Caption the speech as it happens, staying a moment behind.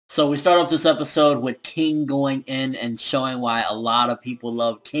So we start off this episode with King going in and showing why a lot of people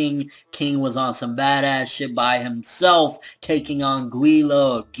love King. King was on some badass shit by himself, taking on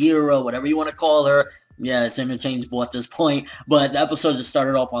Guila or Guira, whatever you want to call her. Yeah, it's interchangeable at this point, but the episode just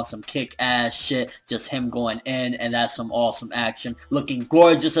started off on some kick-ass shit, just him going in, and that's some awesome action, looking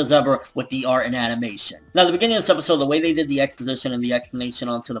gorgeous as ever with the art and animation. Now, at the beginning of this episode, the way they did the exposition and the explanation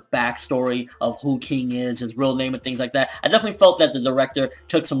onto the backstory of who King is, his real name, and things like that, I definitely felt that the director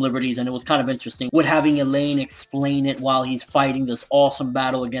took some liberties, and it was kind of interesting with having Elaine explain it while he's fighting this awesome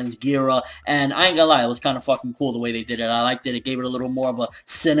battle against Guira, and I ain't gonna lie, it was kind of fucking cool the way they did it. I liked it. It gave it a little more of a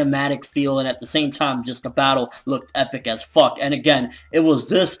cinematic feel, and at the same time, just the battle looked epic as fuck. And again, it was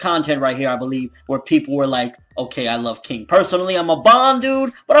this content right here, I believe, where people were like, okay, I love King. Personally, I'm a Bond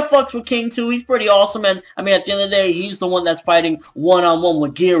dude, but I fucks with King too. He's pretty awesome, and I mean, at the end of the day, he's the one that's fighting one-on-one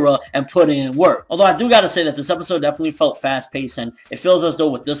with Guira and putting in work. Although I do gotta say that this episode definitely felt fast-paced, and it feels as though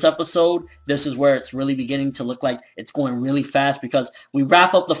with this episode, this is where it's really beginning to look like it's going really fast, because we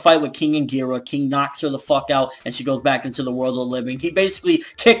wrap up the fight with King and Guira. King knocks her the fuck out, and she goes back into the world of the living. He basically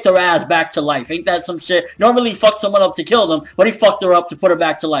kicked her ass back to life. Ain't that some shit? Normally, he fucked someone up to kill them, but he fucked her up to put her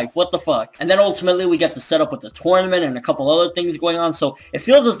back to life. What the fuck? And then ultimately, we get the setup with the tournament and a couple other things going on, so it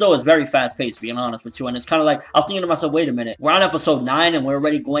feels as though it's very fast-paced, being honest with you, and it's kind of like, I was thinking to myself, wait a minute, we're on episode 9 and we're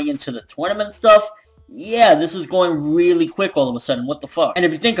already going into the tournament stuff? Yeah, this is going really quick all of a sudden. What the fuck? And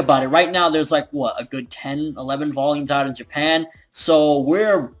if you think about it, right now there's like, what, a good 10, 11 volumes out in Japan, so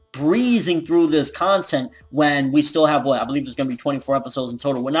we're breezing through this content when we still have, what, I believe there's going to be 24 episodes in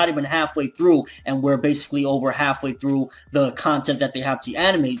total. We're not even halfway through, and we're basically over halfway through the content that they have to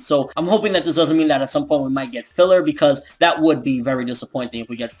animate. So I'm hoping that this doesn't mean that at some point we might get filler, because that would be very disappointing if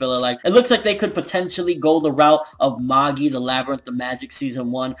we get filler. Like, it looks like they could potentially go the route of Magi, the Labyrinth of Magic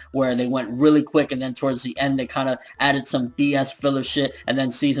Season 1, where they went really quick, and then towards the end they kind of added some BS filler shit, and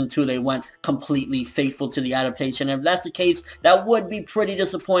then Season 2 they went completely faithful to the adaptation. And if that's the case, that would be pretty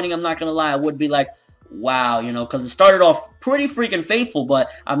disappointing. I'm not gonna lie, I would be like, wow, you know, because it started off pretty freaking faithful,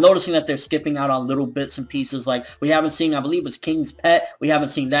 but I'm noticing that they're skipping out on little bits and pieces. Like, we haven't seen, I believe it's King's pet, we haven't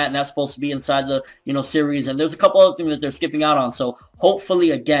seen that, and that's supposed to be inside the, you know, series, and there's a couple other things that they're skipping out on. So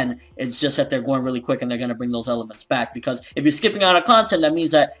hopefully, again, it's just that they're going really quick and they're going to bring those elements back, because if you're skipping out on content, that means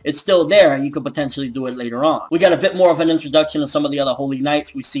that it's still there and you could potentially do it later on. We got a bit more of an introduction of some of the other Holy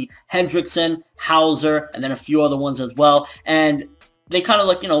Knights. We see Hendrickson, Hauser, and then a few other ones as well, and they kind of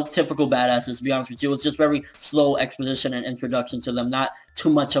look, you know, typical badasses, to be honest with you. It's just very slow exposition and introduction to them. Not too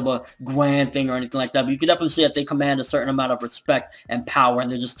much of a grand thing or anything like that. But you can definitely see that they command a certain amount of respect and power.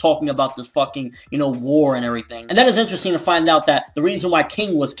 And they're just talking about this fucking, you know, war and everything. And then it's interesting to find out that the reason why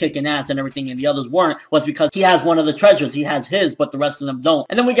King was kicking ass and everything and the others weren't was because he has one of the treasures. He has his, but the rest of them don't.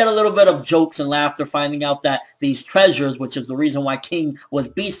 And then we get a little bit of jokes and laughter finding out that these treasures, which is the reason why King was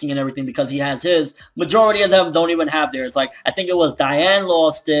beasting and everything, because he has his, majority of them don't even have theirs. Like, I think it was Diane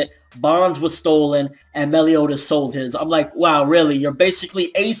lost it, Bonds was stolen, and Meliodas sold his. I'm like, wow, really? You're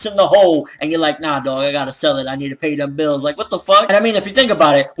basically ace in the hole, and you're like, nah, dog, I gotta sell it. I need to pay them bills. Like, what the fuck? And I mean, if you think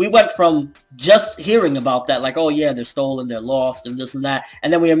about it, we went from just hearing about that, like, oh yeah, they're stolen, they're lost, and this and that,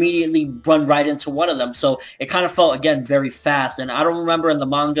 and then we immediately run right into one of them. So it kind of felt, again, very fast, and I don't remember in the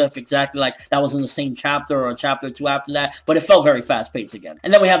manga if exactly, like, that was in the same chapter or a chapter or two after that, but it felt very fast-paced again.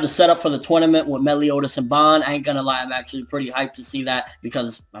 And then we have the setup for the tournament with Meliodas and Bond. I ain't gonna lie, I'm actually pretty hyped to see that,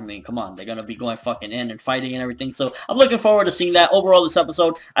 because, I mean, come on, they're gonna be going fucking in and fighting and everything, so I'm looking forward to seeing that. Overall, this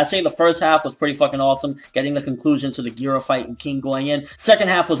episode, I say the first half was pretty fucking awesome, getting the conclusion to the Guira fight and King going in. Second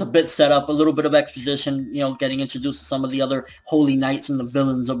half was a bit set up, a little bit of exposition, you know, getting introduced to some of the other Holy Knights and the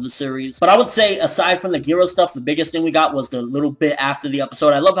villains of the series. But I would say, aside from the Guira stuff, the biggest thing we got was the little bit after the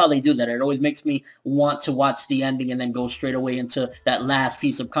episode. I love how they do that. It always makes me want to watch the ending and then go straight away into that last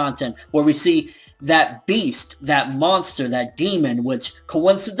piece of content, where we see that beast, that monster, that demon, which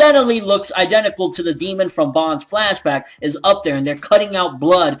coincidentally looks identical to the demon from Bond's flashback, is up there, and they're cutting out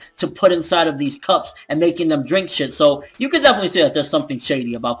blood to put inside of these cups and making them drink shit. So you can definitely see that there's something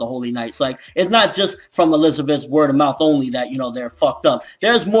shady about the Holy Knights. Like, it's not just from Elizabeth's word of mouth only that, you know, they're fucked up.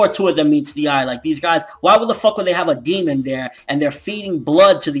 There's more to it than meets the eye. Like, these guys, why would the fuck would they have a demon there and they're feeding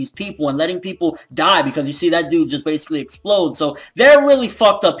blood to these people and letting people die, because you see that dude just basically explode. So they're really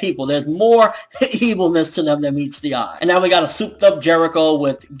fucked up people. There's more evilness to them than meets the eye. And now we got a souped up Jericho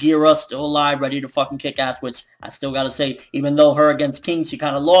with Guira still alive, ready to fucking kick ass, which I still gotta say, even though her against King, she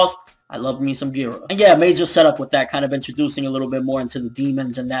kind of lost, I love me some Guila. And yeah, major setup with that, kind of introducing a little bit more into the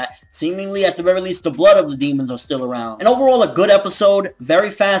demons and that seemingly at the very least the blood of the demons are still around. And overall a good episode, very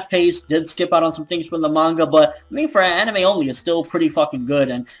fast paced, did skip out on some things from the manga, but I mean for anime only it's still pretty fucking good,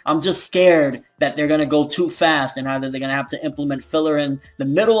 and I'm just scared that they're gonna go too fast and either they're gonna have to implement filler in the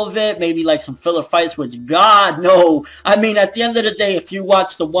middle of it, maybe like some filler fights, which God no. I mean at the end of the day, if you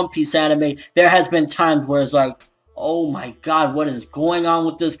watch the One Piece anime, there has been times where it's like, oh my God, what is going on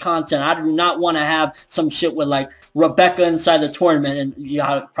with this content? I do not want to have some shit with like Rebecca inside the tournament, and you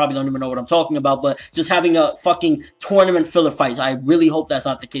probably don't even know what I'm talking about, but just having a fucking tournament filler fights. I really hope that's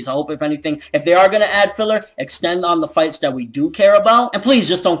not the case. I hope if anything, if they are going to add filler, extend on the fights that we do care about. And please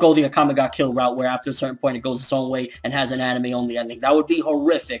just don't go the Akame got killed route where after a certain point it goes its own way and has an anime only ending. That would be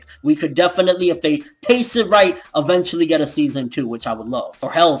horrific. We could definitely, if they pace it right, eventually get a season 2, which I would love.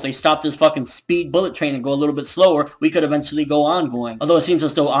 For hell, if they stop this fucking speed bullet train and go a little bit slower, we could eventually go ongoing. Although it seems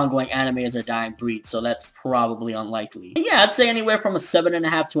as though ongoing anime is a dying breed, so that's probably unlikely. And yeah, I'd say anywhere from a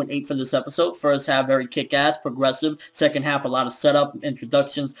 7.5 to an 8 for this episode. First half, very kick-ass, progressive. Second half, a lot of setup,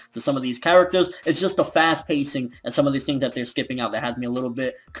 introductions to some of these characters. It's just the fast pacing and some of these things that they're skipping out that has me a little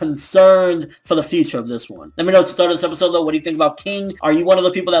bit concerned for the future of this one. Let me know at the start of this episode, though, what do you think about King? Are you one of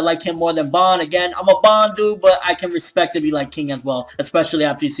the people that like him more than Bond? Again, I'm a Bond dude, but I can respect to be like King as well, especially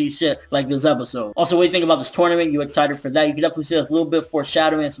after you see shit like this episode. Also, what do you think about this tournament? You excited for that? You can definitely see there's a little bit of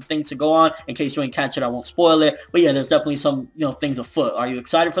foreshadowing and some things to go on. In case you ain't catch it, I won't spoil it. But yeah, there's definitely some, things afoot. Are you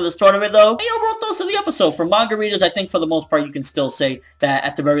excited for this tournament, though? And overall thoughts of the episode. For manga readers, I think for the most part, you can still say that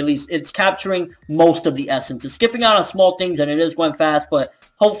at the very least, it's capturing most of the essence. It's skipping out on small things, and it is going fast, but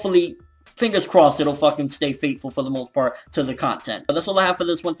hopefully, fingers crossed, it'll fucking stay faithful for the most part to the content. But that's all I have for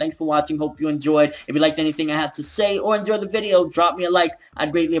this one. Thanks for watching. Hope you enjoyed. If you liked anything I had to say or enjoyed the video, drop me a like.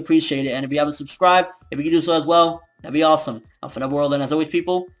 I'd greatly appreciate it. And if you haven't subscribed, if you can do so as well, that'd be awesome. I'm ForneverWorld, and as always,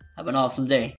 people, have an awesome day.